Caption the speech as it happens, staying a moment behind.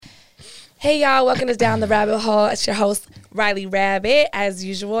Hey y'all, welcome to Down the Rabbit Hole. It's your host, Riley Rabbit, as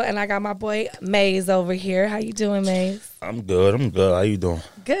usual. And I got my boy Maze over here. How you doing, Maze? I'm good. How you doing?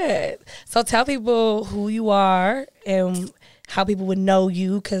 Good. So tell people who you are and how people would know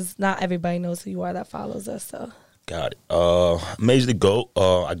you, because not everybody knows who you are that follows us. So Got it. Maze the GOAT.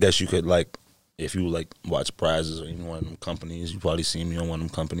 I guess you could, like, if you like watch Prizes or any one of them companies, you probably see me on one of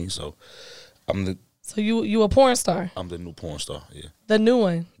them companies. So So you a porn star? I'm the new porn star. Yeah. The new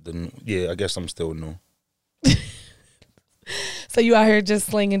one. I guess I'm still new. So you out here just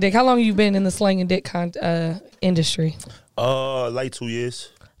slinging dick. How long you been in the slinging dick industry? Like 2 years.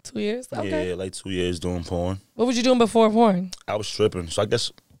 2 years? Okay. Yeah, like 2 years doing porn. What was you doing before porn? I was stripping, so I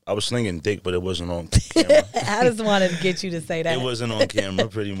guess I was slinging dick, but it wasn't on camera. I just wanted to get you to say that. It wasn't on camera,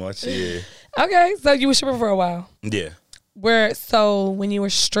 pretty much. Yeah. Okay, so you were stripping for a while. Yeah. So when you were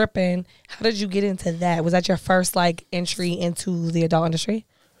stripping, how did you get into that? Was that your first like entry into the adult industry?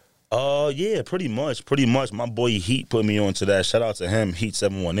 Yeah, pretty much. My boy Heat put me onto that. Shout out to him, Heat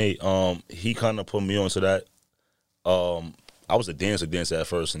 718. He kind of put me onto that. I was a dancer at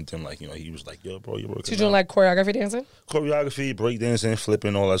first, and then he was like, "Yo, bro, you're working." So you doing like choreography dancing? Choreography, break dancing,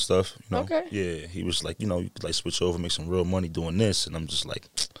 flipping, all that stuff. Okay. Yeah, he was like, you could like switch over, make some real money doing this, and I'm just like,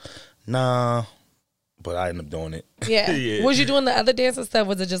 nah. But I ended up doing it. Yeah. Yeah. Was you doing the other dancing stuff?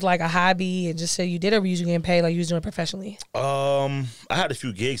 Was it just like a hobby and just say you did it, or were you getting paid like you was doing it professionally? I had a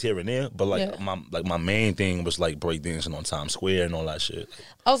few gigs here and there, but Yeah. my main thing was like break dancing on Times Square and all that shit.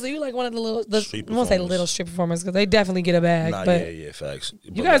 Oh, so you like one of the Street I won't say performers. little street performers because they definitely get a bag. Nah, but yeah, facts.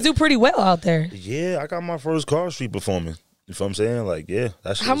 you guys do pretty well out there. Yeah, I got my first car street performing. You know what I'm saying? Like, yeah,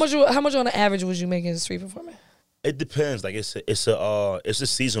 that's How much on the average was you making street performing? It depends. Like, it's a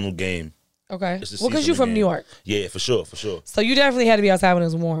seasonal game. Okay. It's a Well, because you seasonal from game. New York. Yeah, for sure. So you definitely had to be outside when it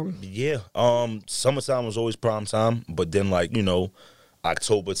was warm. Yeah. Summertime was always prime time, but then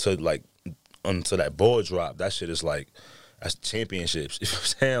October to until that ball drop, that shit is like that's championships. You know what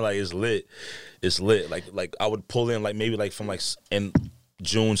I'm saying? Like, it's lit. It's lit. Like I would pull in maybe from in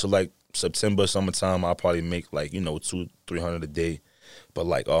June to September, summertime, I'll probably make 200-300 a day. But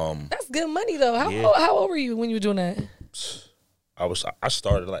That's good money though. Yeah. How old were you when you were doing that? I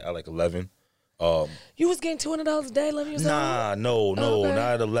started at 11. You was getting $200 a day, 11 years old? Nah, no, Okay.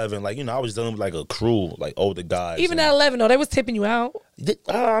 not at 11. I was dealing with a crew, older guys. Even and- at 11 though, they was tipping you out.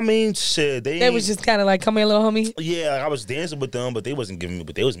 I mean, shit, They was just kind of like, come here, little homie. Yeah, I was dancing with them, but they wasn't giving me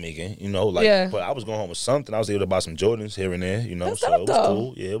what they was making, Yeah. But I was going home with something. I was able to buy some Jordans here and there, That's so dope, it was though.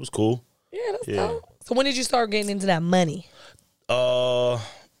 cool. Yeah, it was cool. Yeah, that's Yeah. dope. So when did you start getting into that money?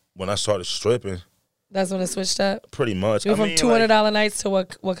 When I started stripping, That's when it switched up? pretty much. You went from $200 nights to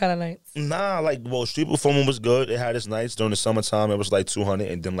what kind of nights? Nah, street performing was good. It had its nights during the summertime. It was 200,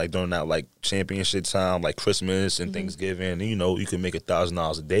 and then during that championship time, Christmas and Thanksgiving, and, you could make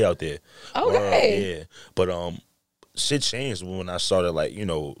 $1,000 a day out there. Okay. Yeah, but shit changed when I started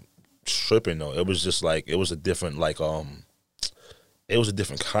stripping though. It was just it was a different it was a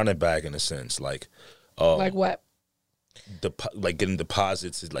different kind of bag in a sense. Like what? Getting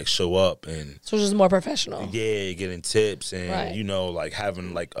deposits to show up and So it was just more professional. yeah, getting tips and Right.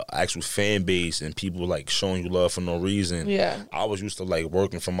 having an actual fan base and people showing you love for no reason. Yeah. I was used to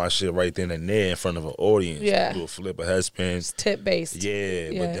working for my shit right then and there in front of an audience. Yeah. Do a flip, a headspin. It's tip based. Yeah,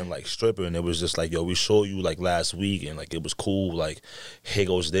 Yeah. but then stripping, it was just yo, we showed you last week and it was cool. Here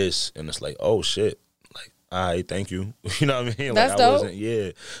goes this, and it's oh shit. All right, thank you. You know what I mean? That's I dope. wasn't,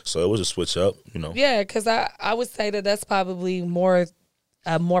 yeah. So it was a switch up, Yeah, because I would say that's probably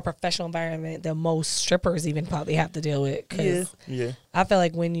a more professional environment than most strippers even probably have to deal with. 'Cause Yeah. I feel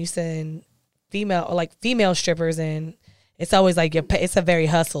like when you send female strippers in, it's always it's a very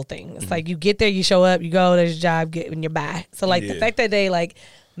hustle thing. It's you get there, you show up, you go, there's your job, get when you're back. So the Yeah. fact that they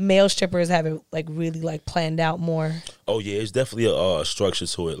male strippers have it really planned out more. Oh yeah, it's definitely a structure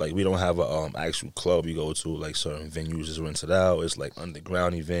to it. We don't have a actual club you go to. Certain venues is rented out. It's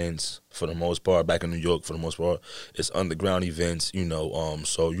underground events for the most part. Back in New York, for the most part, it's underground events.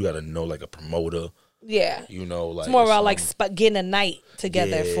 So you got to know a promoter. Yeah. It's It's more about getting a night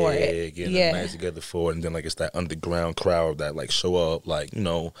together for it. Yeah, getting a night together for it, and then it's that underground crowd that show up.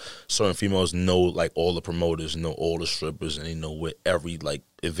 Certain females know all the promoters, know all the strippers, and they know where every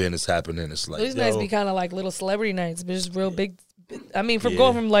event is happening. It's These nights be kind of little celebrity nights, but just real big. I mean,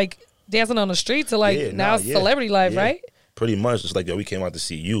 going from dancing on the street to now it's celebrity life, yeah. right? Pretty much. It's yo, we came out to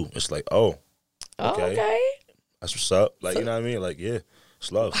see you. It's oh, okay. Okay. That's what's up. You know what I mean? Yeah,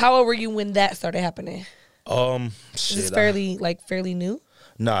 it's love. How old were you when that started happening? Shit, Is this fairly new?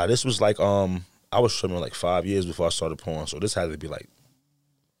 Nah, this was I was stripping 5 years before I started porn, so this had to be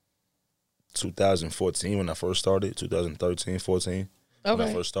 2014 when I first started, 2013, 14. when I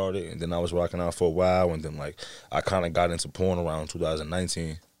Okay. first started, and then I was rocking out for a while, and then like I kind of got into porn around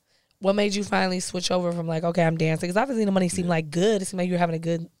 2019. What made you finally switch over from like, okay, I'm dancing? Because obviously the money seemed like good. It seemed like you were having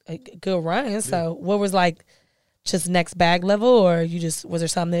a good run. So what was like just next bag level, or you just was there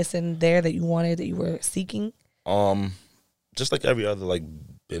something this and there that you wanted that you were seeking? Just like every other like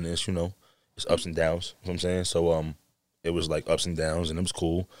business, you know, it's ups and downs. You know what I'm saying? So it was like ups and downs, and it was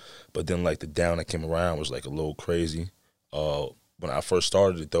cool. But then like the down that came around was like a little crazy. When I first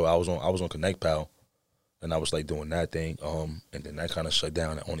started it though, I was on Connect Pal, and I was like doing that thing. And then that kind of shut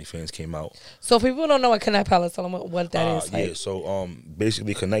down, and OnlyFans came out. So if people don't know what Connect Pal is, tell them what that is. Yeah. Like. So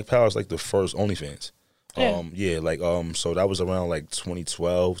basically Connect Pal is like the first OnlyFans. So that was around like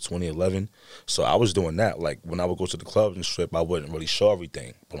 2012, 2011. So I was doing that. Like when I would go to the clubs and strip, I wouldn't really show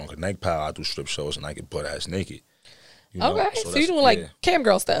everything. But on Connect Pal, I do strip shows and I get butt ass naked. You know? Okay, so you're doing like cam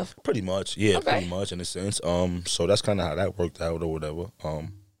girl stuff. Pretty much, yeah, Okay. pretty much in a sense. So that's kind of how that worked out or whatever.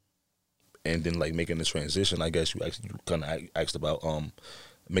 And then like making the transition, I guess you kind of asked about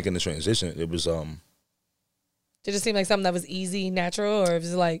making the transition. It was Did it seem like something that was easy, natural, or it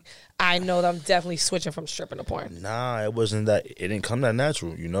was like, I know that I'm definitely switching from stripping to porn? Nah, it wasn't that. It didn't come that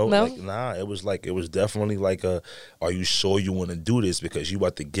natural, you know. No? Like, nah, it was definitely like are you sure you want to do this because you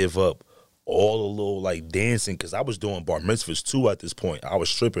about to give up all the little like dancing? Because I was doing bar mitzvahs too at this point. I was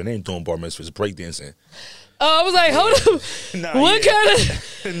stripping and doing bar mitzvahs, breakdancing. Oh, I was like, hold up, what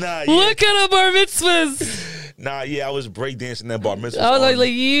kind of bar mitzvahs? Nah, yeah, I was breakdancing that bar mitzvahs. I was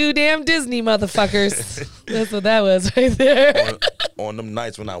like, you damn Disney motherfuckers. That's what that was right there. on them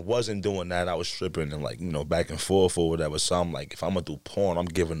nights when I wasn't doing that, I was stripping and like, you know, back and forth or whatever. So I'm like, if I'm gonna do porn, I'm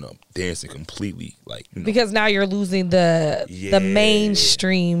giving up dancing completely. Like, you know. Because now you're losing the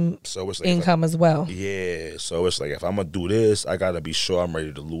mainstream so it's like income as well. Yeah. So it's like if I'm gonna do this, I gotta be sure I'm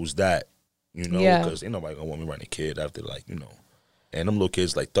ready to lose that. You know, because ain't nobody gonna want me running a kid after like, you know. And them little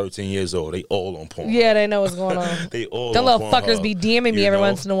kids like 13 years old, they all on porn. Yeah, they know what's going on. They all them on little fuckers Pornhub, be DMing me every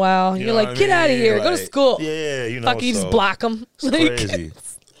once in a while. You You're know like, get out of here, like, go to school. Yeah, you know. Fuck, you just block them. It's crazy.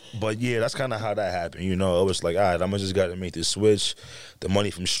 But yeah, that's kind of how that happened. You know, it was like, all right, I'm just got to make this switch. The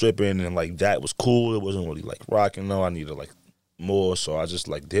money from stripping and like that was cool. It wasn't really like rocking though. I needed like more, so I just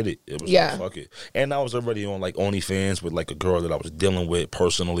like did it. It was like, fuck it. And I was already on like OnlyFans with like a girl that I was dealing with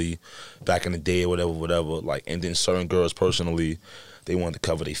personally back in the day or whatever. Like, and then certain girls personally, they wanted to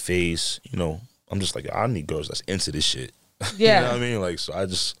cover their face. You know, I'm just like, I need girls that's into this shit. Yeah. You know what I mean? Like, so I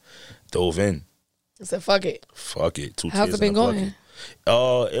just dove in. I said, fuck it. Fuck it. How's it been going?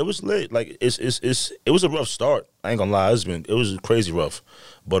 It was lit. Like it was a rough start. I ain't gonna lie. It was crazy rough,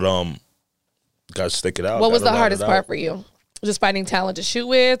 but gotta stick it out. What was the hardest part for you? Just finding talent to shoot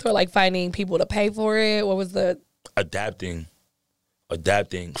with, or like finding people to pay for it? What was the adapting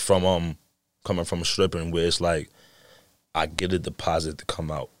from coming from a stripping where it's like I get a deposit to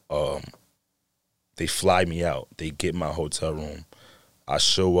come out. They fly me out. They get my hotel room. I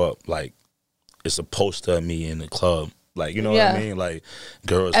show up like it's a poster of me in the club. Like, you know what I mean? Like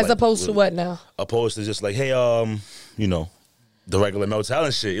girls as like, opposed to what now? Opposed to just like, hey, you know, the regular Mel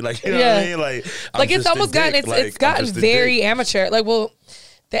Talent shit. Like, you know what I mean? Like it's almost gotten it's gotten very amateur. Like, well,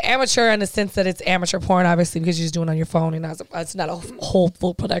 the amateur in the sense that it's amateur porn, obviously, because you're just doing it on your phone and it's not a whole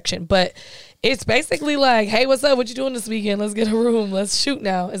full production. But it's basically like, hey, what's up? What you doing this weekend? Let's get a room. Let's shoot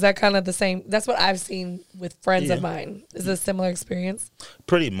now. Is that kind of the same? That's what I've seen with friends of mine. Is it a similar experience?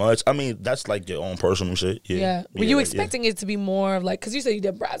 Pretty much. I mean, that's like your own personal shit. Yeah. Were you expecting it to be more of like, because you said you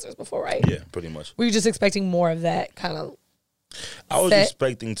did Brazzers before, right? Yeah, pretty much. Were you just expecting more of that kind of I was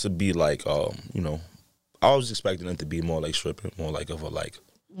expecting to be like, you know, I was expecting it to be more like stripping, more like of a like,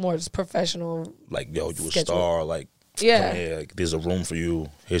 more just professional. Like, yo, you a star. Like, yeah, here, like, there's a room for you.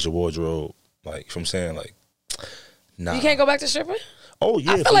 Here's your wardrobe. Like, if I'm saying, like, nah. You can't go back to stripping? Oh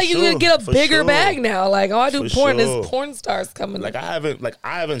yeah, I feel like you can get a bigger bag now. Like, oh, I do porn. There's porn stars coming. Like, I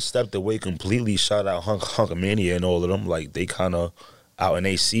haven't stepped away completely. Shout out Hunkamania and all of them. Like, they kind of out in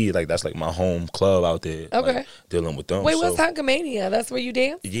AC. Like, that's like my home club out there. Okay, like, dealing with them. Wait, what's Hunkamania? That's where you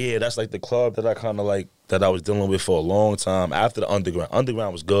dance? Yeah, that's like the club that I kind of like that I was dealing with for a long time after the Underground.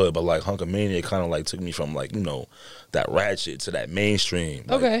 Underground was good, but like Hunkamania kind of like took me from like, you know, that ratchet to that mainstream.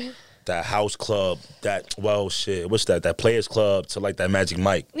 Like, okay. That house club, what's that? That Players Club to like that Magic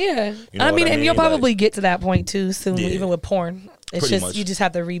Mike. Yeah, you know I mean, and you'll probably like, get to that point too soon, even with porn. It's just much. You just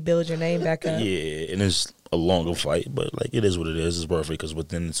have to rebuild your name back up. Yeah, and it's a longer fight, but like it is what it is. It's worth it because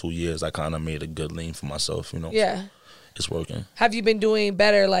within the 2 years, I kind of made a good lane for myself. You know. Yeah, it's working. Have you been doing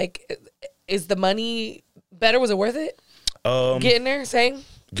better? Like, is the money better? Was it worth it? Getting there,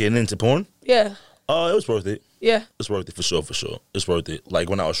 getting into porn. Yeah. It was worth it. Yeah. It's worth it for sure. It's worth it. Like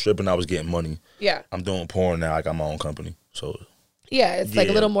when I was stripping, I was getting money. Yeah. I'm doing porn now. I got my own company. So. Yeah, it's like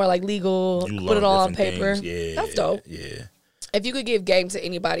a little more like legal. You put it all on learn paper. things. Yeah, that's dope. Yeah. If you could give game to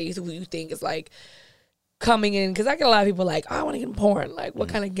anybody who you think is like coming in, because I get a lot of people like, oh, I want to get in porn. Like, what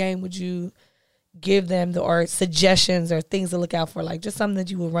kind of game would you give them, or suggestions or things to look out for? Like, just something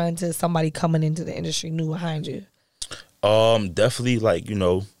that you would run to somebody coming into the industry new behind you. Definitely, like,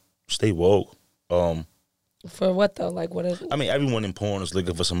 stay woke. For what though? Like, what is? I mean, everyone in porn is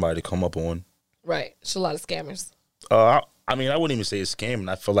looking for somebody to come up on. Right. It's a lot of scammers. I mean, I wouldn't even say it's scamming.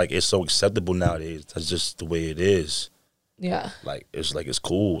 I feel like it's so acceptable nowadays. That's just the way it is. Yeah. Like, it's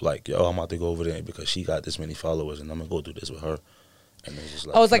cool. Like, yo, I'm about to go over there because she got this many followers, and I'm gonna go do this with her. And it's just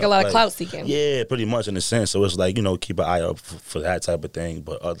like, it's like a lot of clout seeking. Yeah, pretty much in a sense. So it's like, keep an eye out for that type of thing.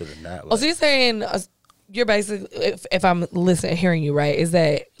 But other than that, like, so you're saying you're basically, if I'm listening, hearing you right, is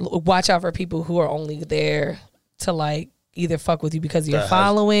that watch out for people who are only there to like either fuck with you because of your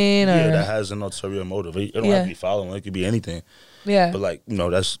following, or that has an ulterior motive. It don't have to be following. It could be anything. Yeah. But like,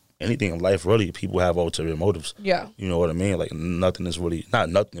 that's anything in life. Really, people have ulterior motives. Yeah. You know what I mean? Like, nothing is really not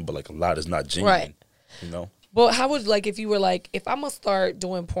nothing, but like a lot is not genuine. Right. Well, how would, like, if you were like, if I'm gonna start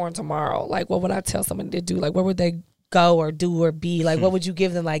doing porn tomorrow, like, what would I tell somebody to do? Like, where would they go or do or be? Like, what would you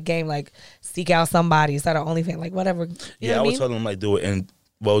give them, like, game? Like, seek out somebody, start an OnlyFans, like, whatever. You know I would tell them, like, do it. And,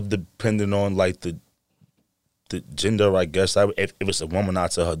 well, depending on, like, the gender, I guess, if it's a woman,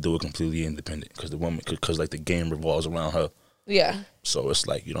 I'd tell her do it completely independent, because like, the game revolves around her. Yeah. So it's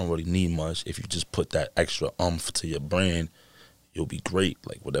like, you don't really need much. If you just put that extra to your brand, you'll be great.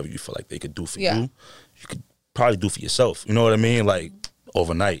 Like, whatever you feel like they could do for you, you could probably do for yourself. You know what I mean? Like,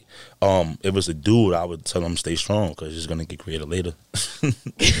 overnight. If it's a dude, I would tell him stay strong, because it's gonna get created later.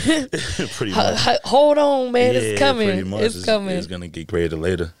 Pretty much. Hold on, man. It's coming. It's coming. It's gonna get created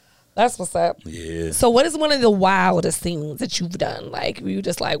later. That's what's up. Yeah. So what is one of the wildest scenes that you've done? Like, you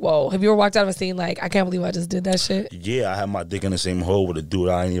just like, whoa. Have you ever walked out of a scene like, I can't believe I just did that shit? Yeah, I had my dick in the same hole with a dude.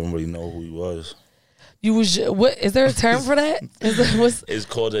 I didn't even really know who he was. What is there a term for that? It's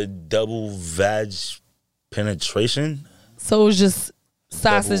called a double vag penetration. So it was just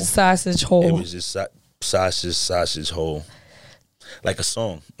sausage hole. It was just sausage hole. Like a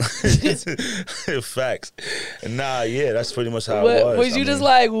song. Facts. Nah, yeah, that's pretty much how it was. Was you just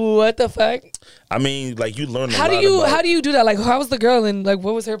like, what the fuck? I mean, like, you learn how do you do that? Like, how was the girl and like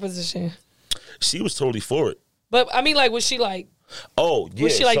what was her position? She was totally for it. But I mean, like, was she like, oh yeah,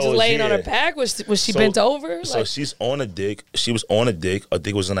 was she like just laying on her back? Was she bent over? So she's on a dick. She was on a dick. A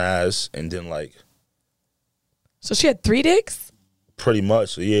dick was in her ass, and then like. So she had 3 dicks? Pretty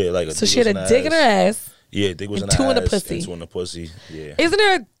much, yeah. Like, so she had a dick in her ass. Yeah, dick was in her ass. 2 in the pussy. And 2 in the pussy. Yeah. Isn't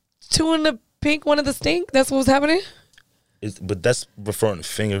there a 2 in the pink, 1 in the stink? That's what was happening. But that's referring to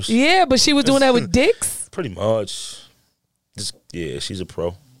fingers. Yeah, but she was doing that with dicks. Pretty much. She's a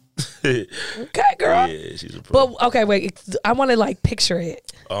pro. Okay, girl. Yeah, she's a pro. But okay, wait. I want to like picture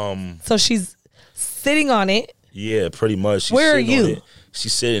it. So she's sitting on it. Yeah, pretty much. Where are you?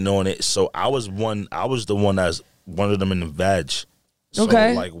 She's sitting on it. So I was the one that's one of them in the vag. So,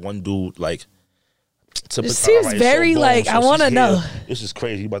 okay. like, one dude, like. It seems very like, I want to know. This is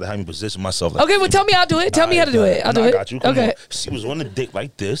crazy. You about to have me position myself. Like, okay, well, tell me I'll do it. Tell me how to do it. I'll do it. I got you. Come on. She was on the dick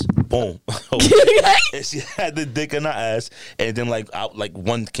like this. Boom. And she had the dick in her ass. And then, like,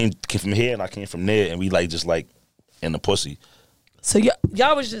 one came from here and I came from there. And we, like, just, like, in the pussy. So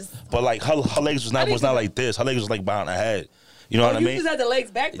y'all was just. But, like, her legs was not like this. Her legs was, like, behind her head. You know what I mean? You just had the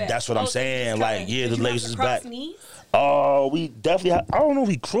legs back. That's what I'm saying. Like, yeah, the legs is back. Knees? Oh, we definitely I don't know if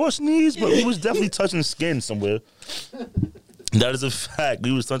we crossed knees, but we was definitely touching skin somewhere. That is a fact.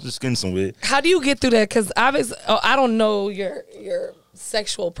 We was touching skin somewhere. How do you get through that? Because obviously, I don't know your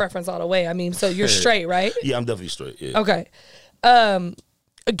sexual preference all the way. I mean, so you're straight, right? Yeah, I'm definitely straight. Yeah. Okay.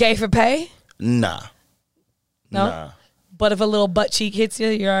 Gay for pay? Nah. No? Nah. But if a little butt cheek hits you,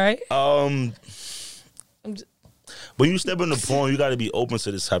 you're all right? When you step into porn, you got to be open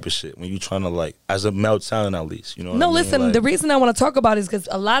to this type of shit. When you trying to, like, as a male talent at least, you know what I mean? Listen, like, the reason I want to talk about it is because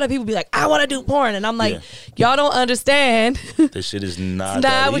a lot of people be like, I want to do porn. And I'm like, y'all don't understand. This shit is not It's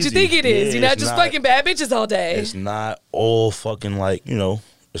not what you think it is. You're not just fucking bad bitches all day. It's not all fucking, like,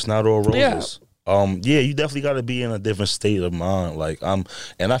 it's not all roses. Yeah, you definitely got to be in a different state of mind. Like, and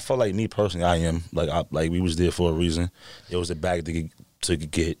I feel like me personally, I am. Like, we was there for a reason. It was a bag to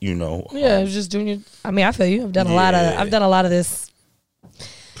get, Yeah, I was just doing your. I mean, I feel you. I've done a lot of this.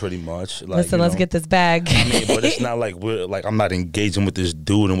 Pretty much. Like, listen, let's get this bag. I mean, but it's not like I'm not engaging with this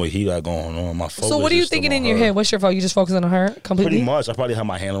dude and what he got going on. My focus. So what are you thinking in your head? What's your focus? You just focusing on her completely? Pretty much. I probably have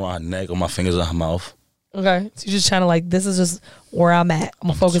my hand around her neck or my fingers on her mouth. Okay, so you're just trying to like, this is just where I'm at. I'm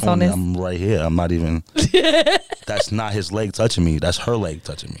gonna focus on this. I'm right here. I'm not even. That's not his leg touching me. That's her leg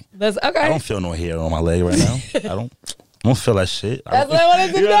touching me. That's okay. I don't feel no hair on my leg right now. I don't. I don't feel that shit. That's what I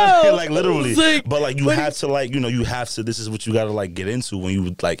wanted to you know. Like literally. Like, but like you have to like, you have to, this is what you gotta like get into when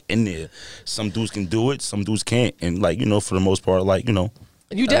you like in there. Some dudes can do it, some dudes can't. And like, for the most part, like,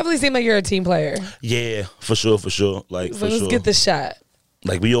 You definitely seem like you're a team player. Yeah, for sure. Like, so let's get the shot.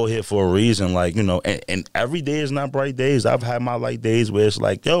 Like, we all here for a reason, like, and every day is not bright days. I've had my like days where it's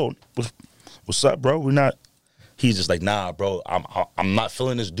like, yo, what's up, bro? We're not. He's just like, nah, bro, I'm not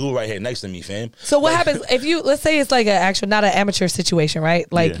feeling this dude right here next to me, fam. So what happens if let's say it's like an actual, not an amateur situation, right?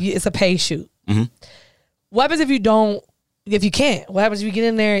 Like it's a pay shoot. Mm-hmm. What happens if you can't? What happens if you get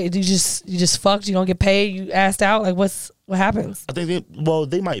in there, you just fucked, you don't get paid, you asked out? Like what happens? I think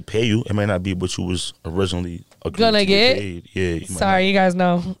they might pay you. It may not be what you was originally gonna get paid. Yeah. Sorry, you guys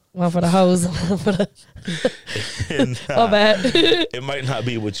know. One for the hoes, one for the oh bad. It might not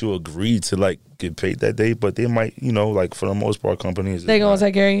be what you agreed to like get paid that day, but they might, like for the most part, companies they gonna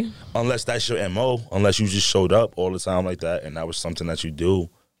take care of you. Unless that's your MO, unless you just showed up all the time like that, and that was something that you do,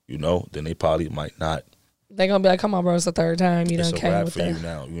 then they probably might not. They gonna be like, "Come on, bro, it's the third time you done came with for you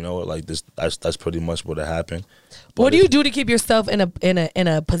now." Like this. That's pretty much what happened. But what do you do to keep yourself in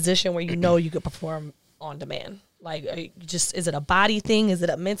a position where you could perform on demand? Like, is it a body thing? Is it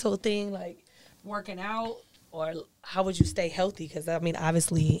a mental thing? Like working out, or how would you stay healthy? Because I mean,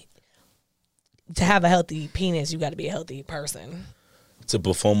 obviously, to have a healthy penis, you got to be a healthy person. To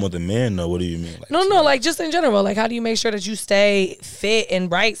perform with a man, though, what do you mean? Like, no, like just in general. Like, how do you make sure that you stay fit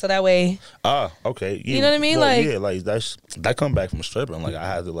and right so that way? Okay. Yeah. You know what I mean? Well, yeah, like that come back from stripping. Like I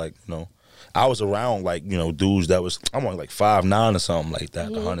had to I was around like, dudes that was, I'm on like 5'9" or something like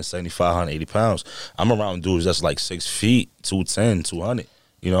that, 175, 180 pounds. I'm around dudes that's like 6 feet, 210, 200.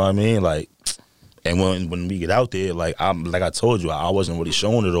 You know what I mean? Like, and when we get out there, like I told you, I wasn't really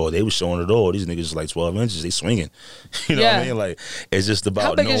showing it all. They was showing it all. These niggas is like 12 inches. They swinging. You know what I mean? Like, it's just about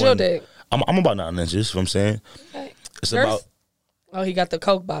how big is your dick? I'm about 9 inches. You know what I'm saying? Okay. It's about. Oh, he got the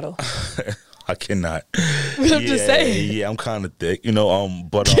Coke bottle. I cannot. I'm just saying. Yeah, I'm kind of thick,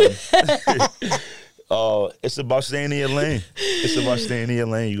 but it's about staying in your lane. It's about staying in your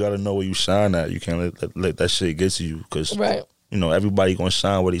lane. You got to know where you shine at. You can't let that shit get to you because, everybody going to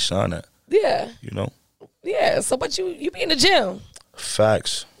shine where they shine at. Yeah. Yeah, so but you be in the gym.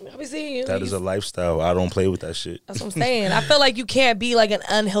 Facts. Obviously, that is a lifestyle. I don't play with that shit. That's what I'm saying. I feel like you can't be like an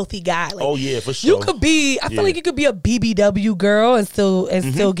unhealthy guy. Like, oh yeah, for sure. You could be. I feel like you could be a BBW girl and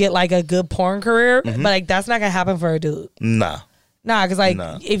still get like a good porn career, but like that's not gonna happen for a dude. Nah, because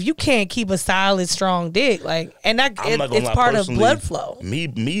if you can't keep a solid, strong dick, like, and it's part of blood flow.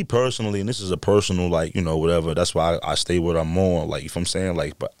 Me personally, and this is a personal, like, whatever. That's why I stay with them more. Like, if I'm saying,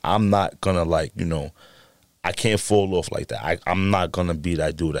 like, but I'm not gonna like, I can't fall off like that. I'm not gonna be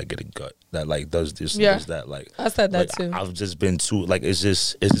that dude that get a gut that like does this, does that. Like I said that like, too. I've just been too like it's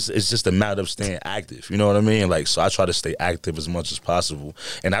just a matter of staying active. You know what I mean? Like so, I try to stay active as much as possible,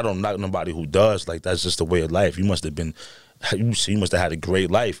 and I don't knock nobody who does. Like that's just the way of life. You must have been. You must have had a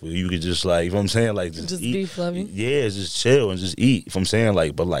great life where you could just like, you know what I'm saying? Like just eat. Be fluffy. Yeah, just chill and just eat. You know what I'm saying?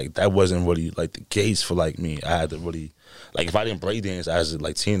 Like, but like that wasn't really like the case for like me. I had to really like if I didn't break dance as a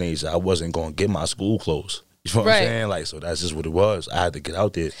like teenager, I wasn't gonna get my school clothes. You know what I'm saying? Like, so that's just what it was. I had to get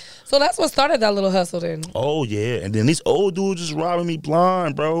out there. So that's what started that little hustle then. Oh, yeah. And then these old dudes just robbing me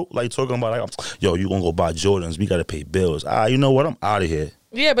blind, bro. Like, talking about, like, yo, you gonna go buy Jordans. We gotta pay bills. You know what? I'm out of here.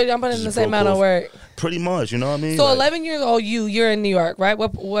 Yeah, but I'm putting in the same amount of work. Pretty much, you know what I mean? So 11 years old, you're in New York, right?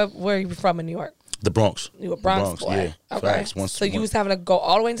 Where are you from in New York? The Bronx. You a Bronx boy? Yeah. Okay. So you was having to go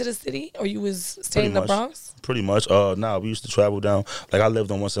all the way into the city, or you was staying in the Bronx? Pretty much. We used to travel down. Like I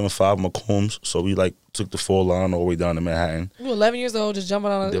lived on 175 McCombs, so we like took the 4 line all the way down to Manhattan. You were 11 years old, just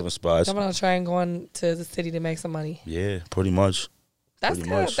jumping on different spots, jumping on a train, going to the city to make some money. Yeah, pretty much. That's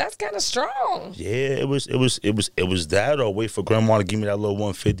kind of strong. Yeah, it was that or wait for grandma to give me that little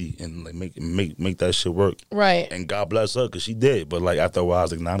 150 and like make that shit work. Right. And God bless her because she did. But like after a while, I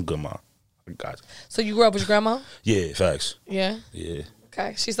was like, nah, I'm good, ma. I got it. So you grew up with your grandma? Yeah, facts. Yeah. Yeah.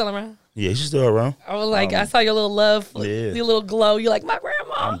 Okay, she's still around. Yeah, she's still around. I was like, I saw your little love, your little glow. You're like, my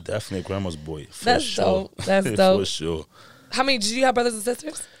grandma. I'm definitely a grandma's boy. That's sure. Dope. That's dope. For sure. How many? Did you have brothers and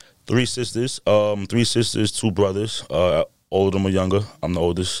sisters? 3 sisters. 3 sisters, 2 brothers. Older or younger. I'm the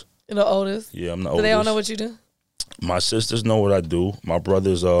oldest. You're the oldest? Yeah, I'm the oldest. oldest. Do they all know what you do? My sisters know what I do. My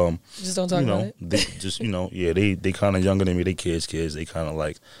brothers, just don't talk about it. They just, they kind of younger than me. They kids. They kind of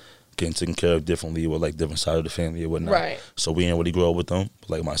like getting taken care of differently with like different side of the family or whatnot. Right. So we ain't really grow up with them. But,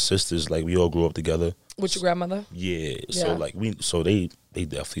 like my sisters, like we all grew up together. With your grandmother? Yeah. So like they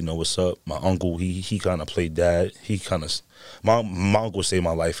definitely know what's up. My uncle, he kind of played dad. He kind of my uncle saved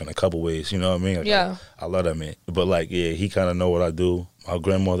my life in a couple ways. You know what I mean? Like, yeah. I love that man. But like he kind of know what I do. My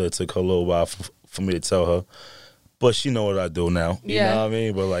grandmother, it took her a little while for me to tell her. But she know what I do now. You Yeah. know what I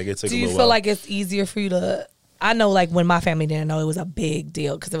mean? But like it took a Do you little feel while. like it's easier for you to? I know, like when my family didn't know, it was a big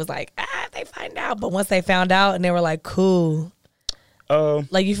deal because it was like, they find out. But once they found out and they were like, cool.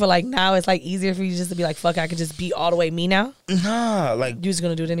 Like you feel like now it's like easier for you just to be like, fuck, I could just be all the way me now. Nah, like You just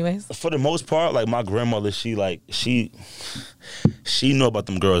gonna do it anyways. for the most part, like my grandmother, she knew about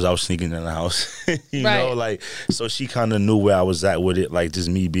them girls I was sneaking in the house. you Right. know, like so she kind of knew where I was at with it, like just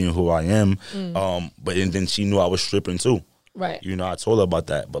me being who I am. But and then she knew I was stripping too. Right. You know, I told her about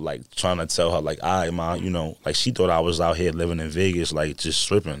that, but like trying to tell her like, you know, like she thought I was out here living in Vegas, like just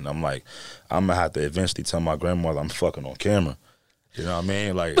stripping. I'm like, I'm gonna have to eventually tell my grandmother I'm fucking on camera. You know what I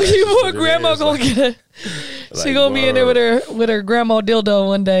mean? Like You that's poor just what it grandma is. gonna Like, get her. She like, gonna be in there word. with her grandma dildo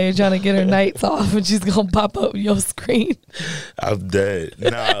one day trying to get her nights off, and she's gonna pop up your screen. I'm dead.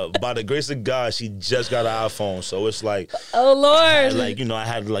 Nah, by the grace of God, she just got an iPhone, so it's like, Oh Lord. like you know, I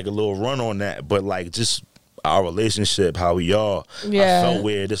had like a little run on that, but like just our relationship, how we are. Yeah. I felt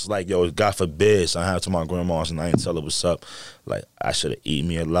weird. It's like, yo, God forbid, so I had to my grandma's and I didn't tell her what's up. Like I should have eaten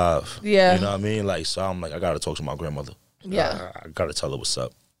me alive. Yeah. You know what I mean? Like so, I'm like, I gotta talk to my grandmother. Yeah. I gotta tell her what's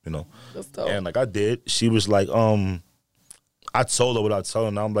up. You know. That's dope. And like I did. She was like, I told her without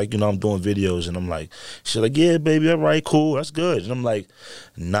telling her. I'm like, you know, I'm doing videos, and I'm like, she's like, yeah, baby, all right, cool, that's good. And I'm like,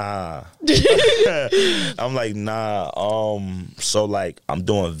 nah. I'm like, nah. So like, I'm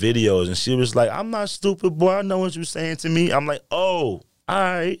doing videos, and she was like, I'm not stupid, boy. I know what you're saying to me. I'm like, oh, all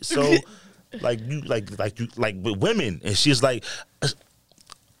right. So, like you, like with women, and she's like,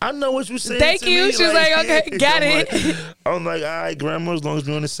 I know what you're saying. Thank to you. me. She was like, okay, got it. I'm like, all right, grandma, as long as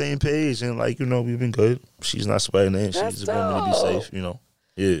we're on the same page, and like, you know, we've been good. She's not sweating it. She That's just want me to be dope. safe, you know.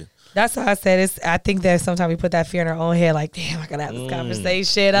 Yeah. That's how I said it. I think that sometimes we put that fear in our own head, like, damn, I gotta have this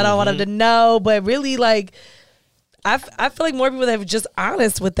conversation. I don't want them to know. But really, like, I feel like more people that are just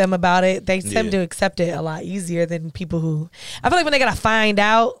honest with them about it, they tend Yeah. to accept it a lot easier than people who, I feel like when they gotta find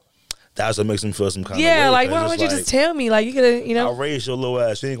out, That's what makes them feel some kind of yeah, way. like, 'cause why it's would you like, just tell me? Like, you could, you know. I'll raise your little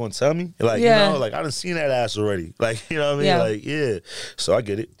ass. You ain't gonna tell me? Like, Yeah. you know, like I done seen that ass already. Like, you know what I mean? Yeah. Like, yeah. So I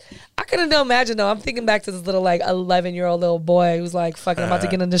get it. I couldn't imagine though. I'm thinking back to this little like 11-year-old little boy who's like fucking about to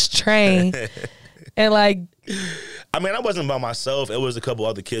get on this train, and like, I mean, I wasn't by myself. It was a couple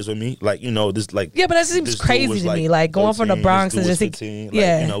other kids with me. Like, you know, this like yeah, but that seems this dude crazy was, to me. Like going from the 13, Bronx this and dude just was 15. Like,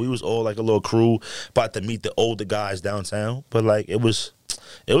 yeah, you know, we was all like a little crew about to meet the older guys downtown. But like it was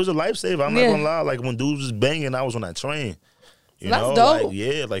a lifesaver. I'm Yeah. not gonna lie. Like when dudes was banging, I was on that train. You That's know, dope. like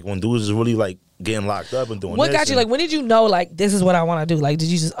yeah, like when dudes is really like getting locked up and doing What this got you? and- Like, when did you know, like, this is what I want to do? Like, did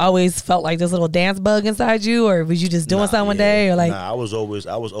you just always felt like this little dance bug inside you, or was you just doing something one day, or like Nah, I was always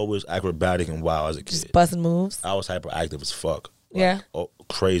acrobatic and wild as a kid. just busting moves? I was hyperactive as fuck. Like, Yeah.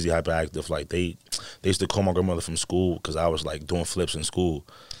 crazy hyperactive. Like they used to call my grandmother from school because I was like doing flips in school.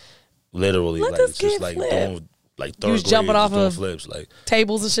 Literally, Let like this just kid like flip. doing like third You was grade, jumping just off doing of- flips. Like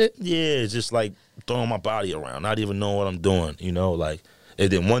Tables and shit. yeah, just like throwing my body around, not even knowing what I'm doing. You know, like and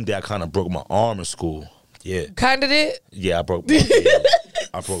then one day I kind of broke my arm in school. Yeah, Kind of did. yeah, I broke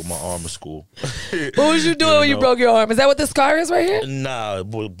my arm in school. What was you doing when you know. broke your arm? Is that what the scar is right here? Nah,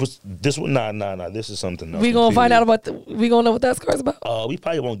 but this one, nah. This is something else. We gonna find completely. out about we gonna know what that scar is about. We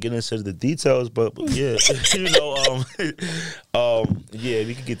probably won't get into the details, but yeah, you know, yeah,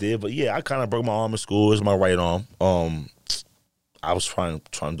 we could get there. But yeah, I kind of broke my arm in school. It's my right arm. I was trying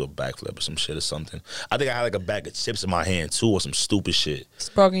to do a backflip or some shit or something. I think I had like a bag of chips in my hand too, or some stupid shit.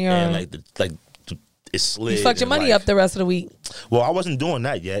 Just broken your And arm. it slid. You fucked your and, money like- up the rest of the week. Well, I wasn't doing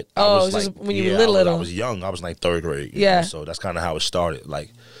that yet. Oh, I it was was just like, when you were yeah, little. I was young. I was like third grade. you Yeah. know, so that's kind of how it started.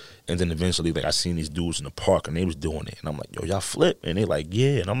 Like, and then eventually, like, I seen these dudes in the park and they was doing it, and I'm like, yo, y'all flip, and they like,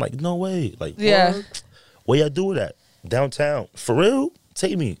 yeah, and I'm like, no way, like, Yeah. word? Where y'all do it at? Downtown, for real?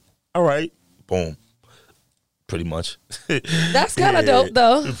 Take me. All right, boom. Pretty much. That's kind of dope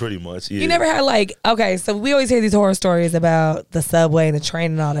though. Pretty much. Yeah. You never had like, okay, so we always hear these horror stories about the subway and the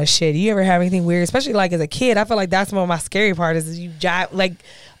train and all that shit. You ever have anything weird, especially like as a kid? I feel like that's one of my scary part is you drive like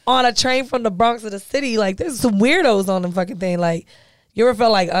on a train from the Bronx to the city. Like there's some weirdos on the fucking thing. Like you ever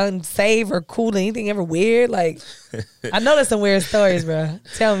felt like unsafe or cool? Anything ever weird? Like I know there's some weird stories, bro.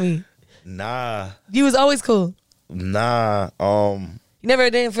 Tell me. Nah. You was always cool. Nah. You never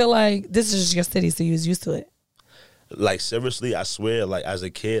didn't feel like this is just your city, so you was used to it. Like, seriously, I swear, like, as a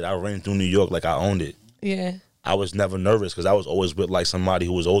kid, I ran through New York like I owned it. Yeah. I was never nervous because I was always with like somebody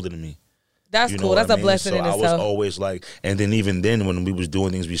who was older than me. That's You know cool. what That's I a mean? blessing so in I was itself. always like, and then even then when we was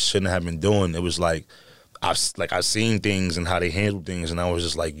doing things we shouldn't have been doing, it was like I seen things and how they handled things, and I was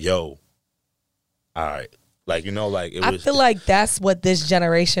just like, yo, all right, Like, you know, like it I was. feel like that's what this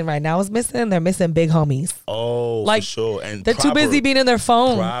generation right now is missing. They're missing big homies. Oh, like, for sure. And they're too busy being in their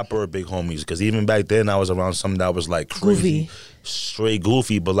phone. Proper big homies. Because even back then, I was around something that was like crazy, Goofy. straight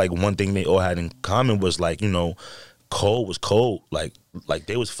goofy. But like one thing they all had in common was like, you know, cold was cold. Like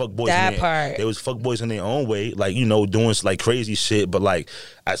they was fuckboys. That part. They was fuckboys in their own way. Like, you know, doing like crazy shit. But like,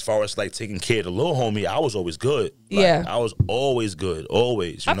 as far as like taking care of the little homie, I was always good. Like, Yeah. I was always good.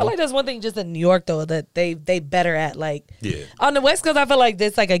 Always. You I know? feel like there's one thing just in New York though that they better at. Like, Yeah. on the West Coast, I feel like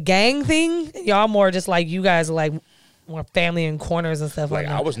it's like a gang thing. Y'all more just like you guys are like more family in corners and stuff like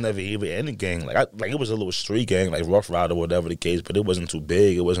that. I was never even in a gang. Like it was a little street gang, like Rough Rider, whatever the case. But it wasn't too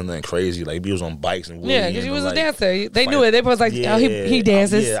big. It wasn't nothing crazy. Like we was on bikes and Yeah, because you was a dancer. They knew it. They was like, oh, he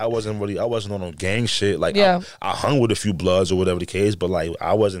dances. I wasn't on no gang shit. Like Yeah. I hung with a few Bloods or whatever the case, but like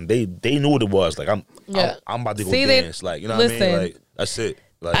I wasn't. They knew what it was. Like I'm about to go dance. Like, you know what I mean? Like that's it.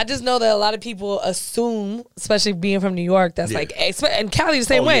 Like, I just know that a lot of people assume, especially being from New York, that's like, and Cali the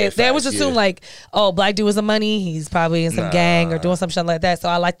same way. They always assume like, oh, black dude with some money, he's probably in some gang or doing some shit like that. So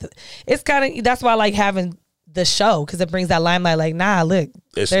I like it's kind of, that's why I like having the show, because it brings that limelight. Like, nah, look,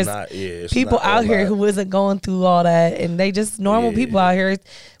 there's people out here who isn't going through all that, and they just normal people out here.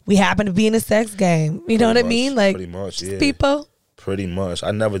 We happen to be in a sex game. You know what I mean? Like, pretty much, yeah. People. Pretty much. I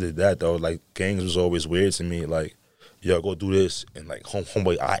never did that though. Like gangs was always weird to me. Like, yo, go do this, and like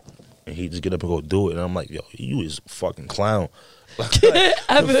homeboy, and he just get up and go do it, and I'm like, yo, you is a fucking clown. Like, the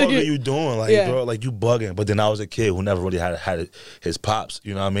fuck are you doing? Like, bro, like you bugging. But then I was a kid who never really had his pops.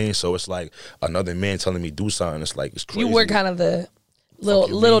 You know what I mean? So it's like another man telling me do something. It's like, it's crazy. You were kind of the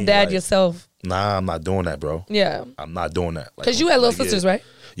little dad like, yourself. Nah, I'm not doing that, bro. Yeah, I'm not doing that. Because you had little sisters, right?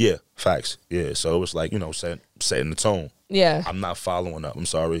 Yeah, facts. Yeah, so it was like, you know, setting the tone. Yeah, I'm not following up. I'm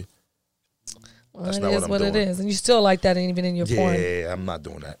sorry. Well, that's not what it is, and you still like that even in your porn. Yeah, I'm not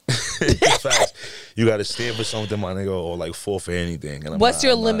doing that. Facts. You got to stand for something, my nigga, or like fall for anything. And what's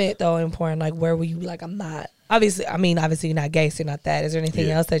your limit though in porn? Like, where were you like, I'm not? Obviously, you're not gay, so you're not that. Is there anything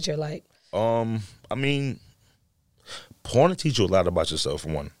else that you're like? I mean, porn will teach you a lot about yourself. For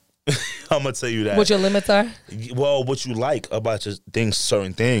one, I'm gonna tell you that. What your limits are? Well, what you like about your things,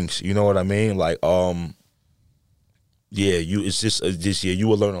 certain things. You know what I mean? Like, yeah, you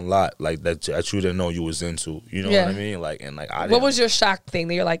will learn a lot like that you didn't know you was into. You know what I mean? Like, and like, what was your shock thing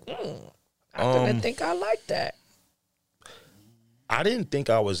that you're like, I didn't think I liked that. I didn't think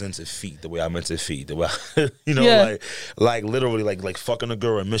I was into feet the way I'm into feet. The way you know, like literally, like fucking a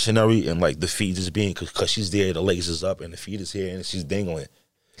girl, a missionary, and like the feet just being because she's there, the legs is up, and the feet is here, and she's dangling.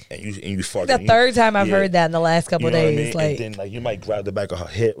 And you fucking. The third time I've heard that in the last couple of days. I mean? Like, and then like you might grab the back of her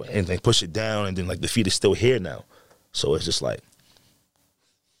hip and then push it down, and then like the feet is still here now. So it's just like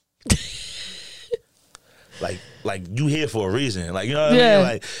you here for a reason. Like, you know what I mean?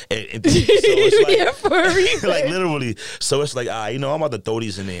 Like, and so it's like, here for a reason. Like literally. So it's like, you know, I'm about to throw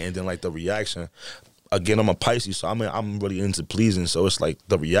these in there, and then like the reaction. Again, I'm a Pisces, so I'm really into pleasing. So it's like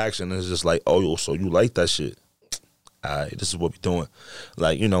the reaction is just like, oh, so you like that shit? All right, this is what we're doing.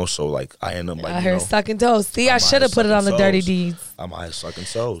 Like, you know, so like I end up like, I heard sucking toes. See, I should have put it on the Dirty Deeds. I'm out here sucking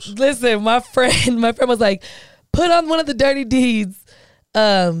toes. Listen, my friend was like, put on one of the Dirty Deeds.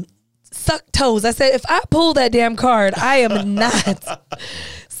 Suck toes. I said, if I pull that damn card, I am not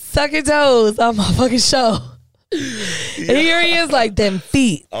sucking toes on my fucking show. And here he is, like them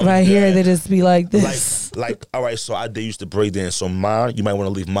feet here. They just be like this. Like, all right. So I used to break dance. So mine, you might want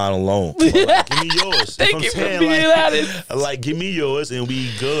to leave mine alone. Like, give me yours. Thank you for being honest. Like, give me yours and we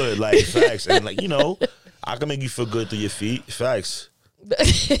good. Like, facts. And like, you know, I can make you feel good through your feet. Facts.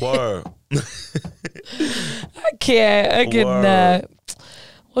 Word. I cannot.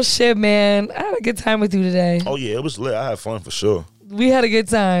 Well, shit, man. I had a good time with you today. Oh yeah, it was lit. I had fun for sure. We had a good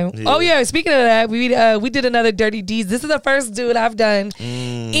time. Yeah. Oh yeah, speaking of that, we did another Dirty Deeds. This is the first dude I've done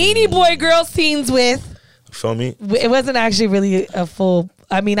any boy girl scenes with. Feel me? It wasn't actually really a full.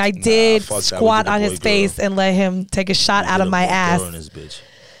 I mean, I did squat on his face and let him take a shot out of my ass. This bitch.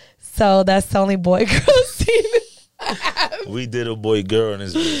 So that's the only boy girl scene. We did a boy girl in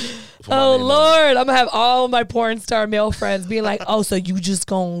this bitch. Oh Lord, I'm gonna have all my porn star male friends being like, "Oh, so you just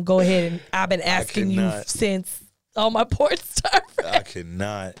gonna go ahead and I've been asking you since all my porn star friends." I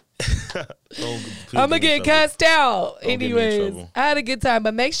cannot. I'm gonna get cussed out. Anyways, I had a good time,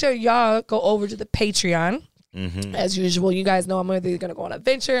 but make sure y'all go over to the Patreon. As usual, you guys know I'm either gonna go on an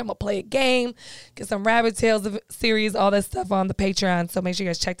adventure, I'm gonna play a game, get some Rabbit Tales series, all that stuff on the Patreon. So make sure you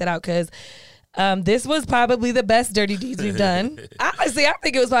guys check that out because. This was probably the best Dirty Deeds we've done. Honestly, I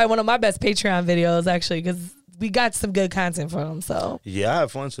think it was probably one of my best Patreon videos, actually, because we got some good content from them. So yeah, I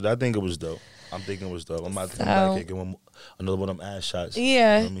had fun with it. I think it was dope. I'm thinking it was dope. I'm about to come back and get another one of them ass shots.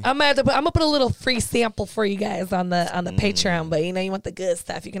 Yeah, you know what I mean? I'm gonna put a little free sample for you guys on the Patreon. But you know, you want the good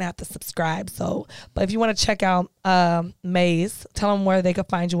stuff, you're gonna have to subscribe. So, but if you want to check out Maze, tell them where they can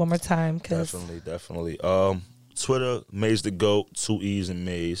find you one more time. Definitely. Twitter, Maze the Goat, 2 E's in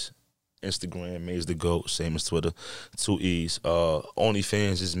Maze. Instagram, Maze the Goat, same as Twitter, 2 E's.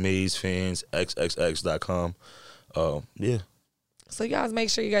 OnlyFans is mazefans.xxx.com. Yeah. So you guys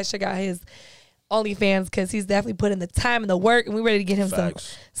make sure you guys check out his OnlyFans because he's definitely putting the time and the work, and we're ready to get him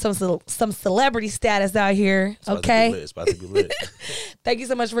some celebrity status out here. Okay. It's about to be lit. Thank you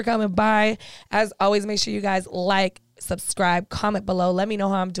so much for coming by. As always, make sure you guys like, subscribe, comment below. Let me know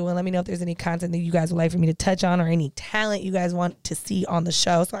how I'm doing. Let me know if there's any content that you guys would like for me to touch on or any talent you guys want to see on the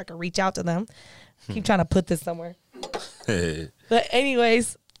show so I can reach out to them. Keep trying to put this somewhere. But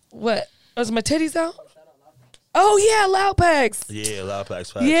anyways, what? Was my titties out? Oh, yeah, Loud Packs. Yeah, Loud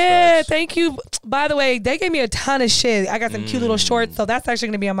Packs. Yeah, thank you. By the way, they gave me a ton of shit. I got some cute little shorts, so that's actually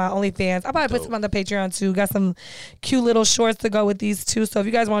going to be on my OnlyFans. I'll probably put some on the Patreon, too. Got some cute little shorts to go with these, too. So if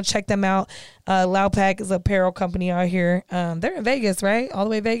you guys want to check them out, Loud Pack is an apparel company out here. They're in Vegas, right? All the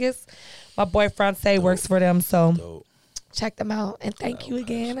way Vegas. My boy Francais works for them, so check them out. And thank you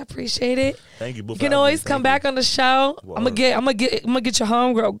again. I appreciate it. Thank you. You can always come back on the show. I'm gonna get your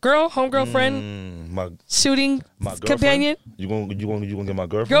homegirl friend, my companion. You gonna get my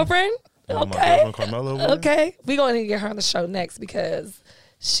girlfriend? Girlfriend? Okay. Okay. My girlfriend Carmela. Okay. We gonna get her on the show next because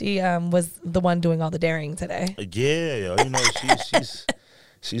she was the one doing all the daring today. Yeah, you know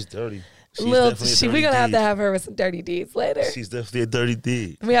she's dirty. We're gonna have to have her with some dirty deeds later. She's definitely a dirty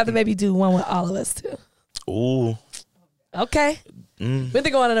deed. We have to maybe do one with all of us too. Ooh. Okay. We're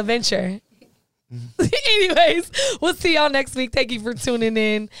gonna go on an adventure. Anyways, we'll see y'all next week. Thank you for tuning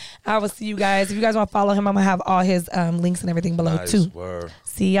in. I will see you guys. If you guys want to follow him, I'm gonna have all his links and everything below too. Word.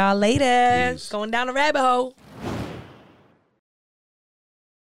 See y'all later. Peace. Going down the rabbit hole.